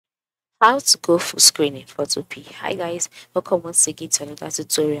How to go full screen in Photopea. Hi guys, welcome once again to another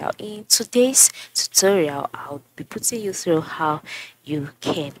tutorial. In today's tutorial, I'll be putting you through how you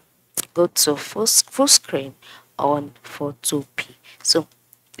can go to full screen on Photopea. So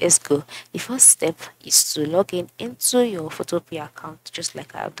let's go. The first step is to log in into your Photopea account, just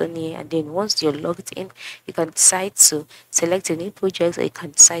like I've done here. And then once you're logged in, you can decide to select a new project, or you can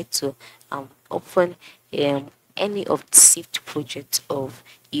decide to open any of the saved projects of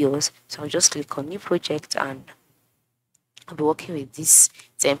yours. So I'll just click on new project and I'll be working with this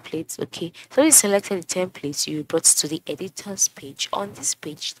template. Okay, so you selected the template, you will be brought to the editors page. On this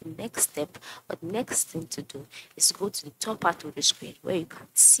page, the next step or the next thing to do is to go to the top part of the screen where you can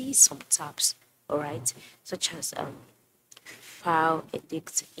see some tabs, all right, such as file,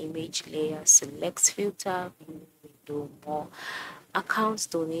 edit, image layer, select filter, view, window, more, accounts,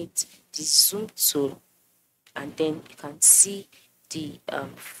 donate, the zoom tool, and then you can see the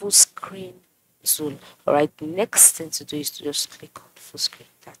full screen tool. All right, the next thing to do is to just click on full screen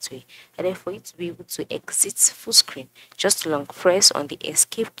that way, and then for you to be able to exit full screen, just long press on the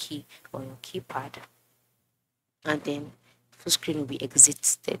escape key on your keypad, and then full screen will be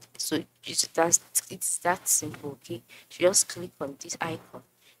exited. So it's that simple. Okay, you just click on this icon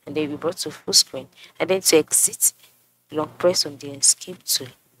and then you'll be brought to full screen, and then to exit, long press on the escape tool.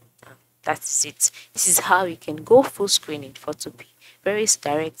 That is it. This is how you can go full screen in Photopea. Very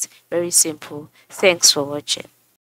direct, very simple. Thanks for watching.